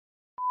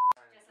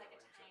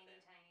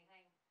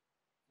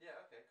Yeah,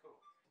 okay, cool.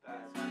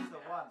 That's the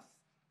one.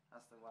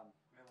 That's the one.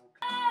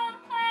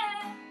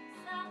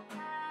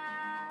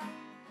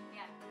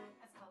 Yeah,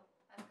 that's cool.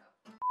 Let's go.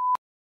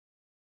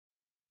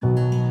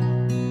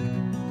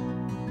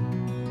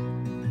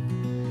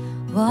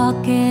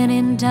 Walking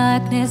in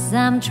darkness,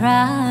 I'm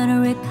trying to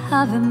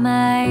recover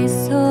my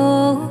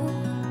soul.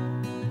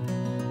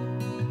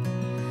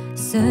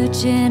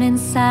 Searching in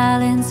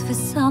silence for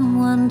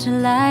someone to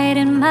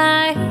lighten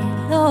my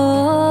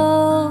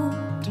load.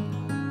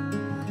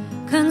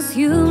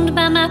 Consumed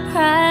by my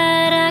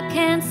pride, I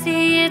can't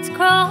see it's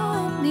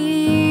growing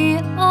me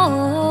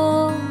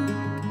old.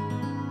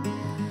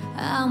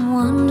 I'm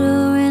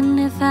wondering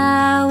if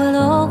I will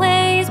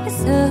always be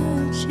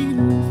searching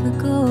for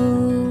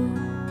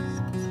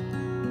ghosts.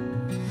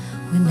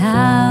 When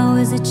I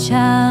was a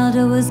child,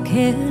 I was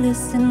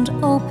careless and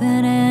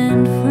open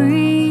and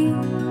free.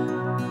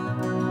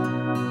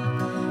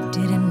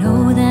 Didn't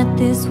know that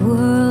this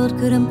world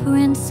could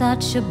imprint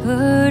such a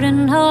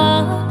burden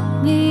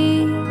on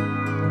me.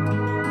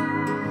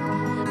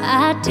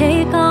 I'd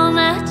take all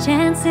my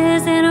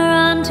chances and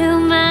run to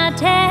my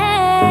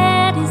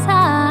daddy's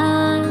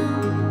arms.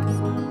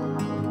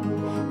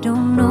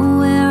 Don't know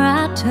where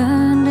I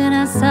turned and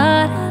I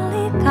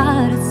suddenly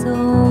got it so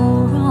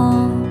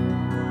wrong.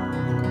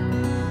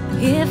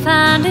 If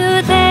I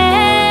knew then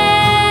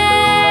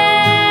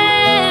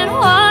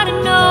what I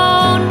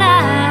know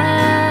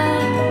now,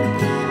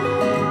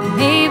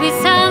 maybe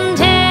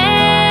someday,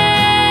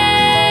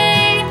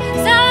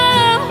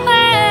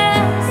 somewhere,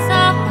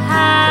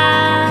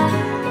 somehow.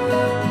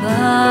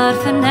 But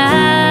for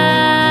now,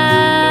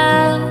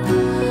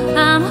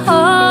 I'm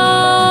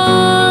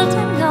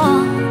holding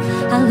on.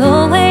 I'll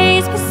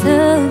always be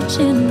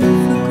searching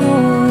for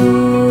ghosts.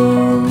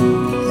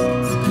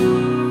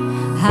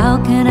 How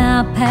can I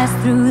pass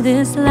through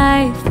this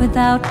life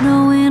without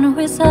knowing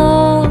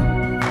resolve?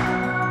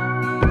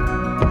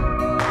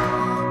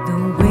 The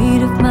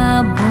weight of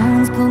my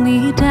bones pull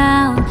me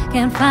down,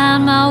 can't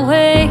find my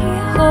way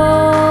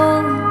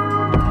home.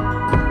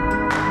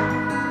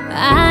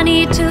 I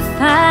need to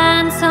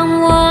find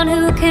someone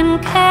who can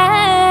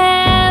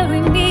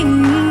carry me.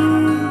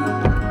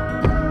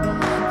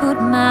 Put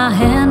my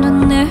hand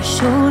on their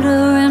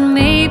shoulder and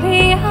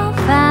maybe I'll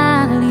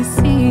finally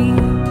see.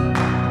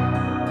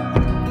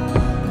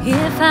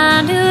 If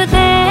I knew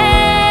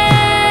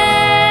then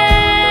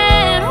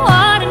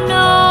what I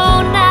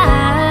know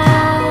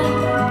now,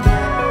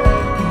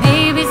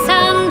 maybe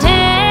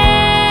someday,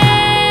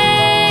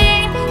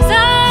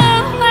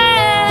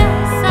 somewhere,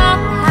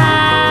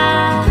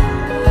 somehow.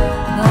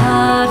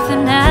 But for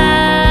now,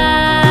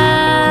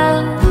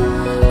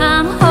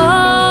 I'm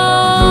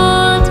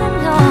holding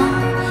on.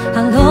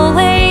 I'll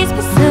always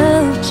be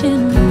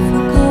searching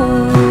for ghosts.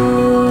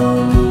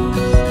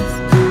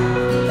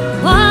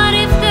 What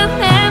if the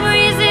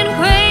memories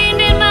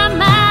ingrained in my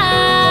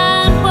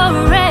mind were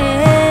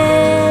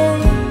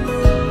erased?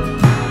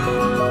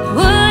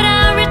 Would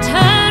I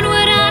return?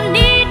 Would I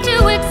need to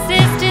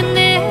exist in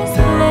this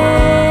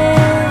place?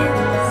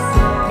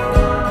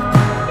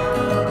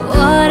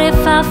 What if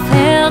I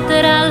felt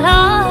that I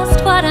lost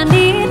what I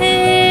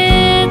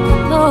needed the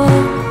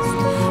most?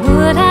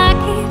 Would I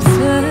keep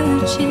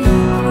searching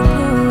for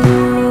ghosts?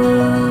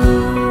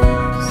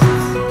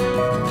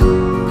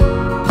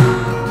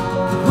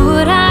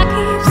 Would I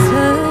keep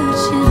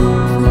searching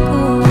for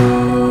ghosts?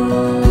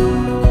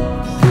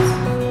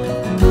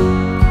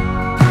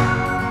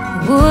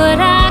 Would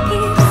I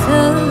keep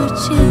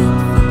searching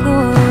for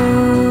ghosts?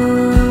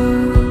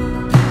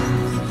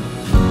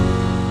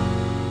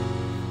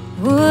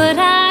 Would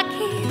I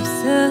keep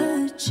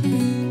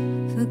searching?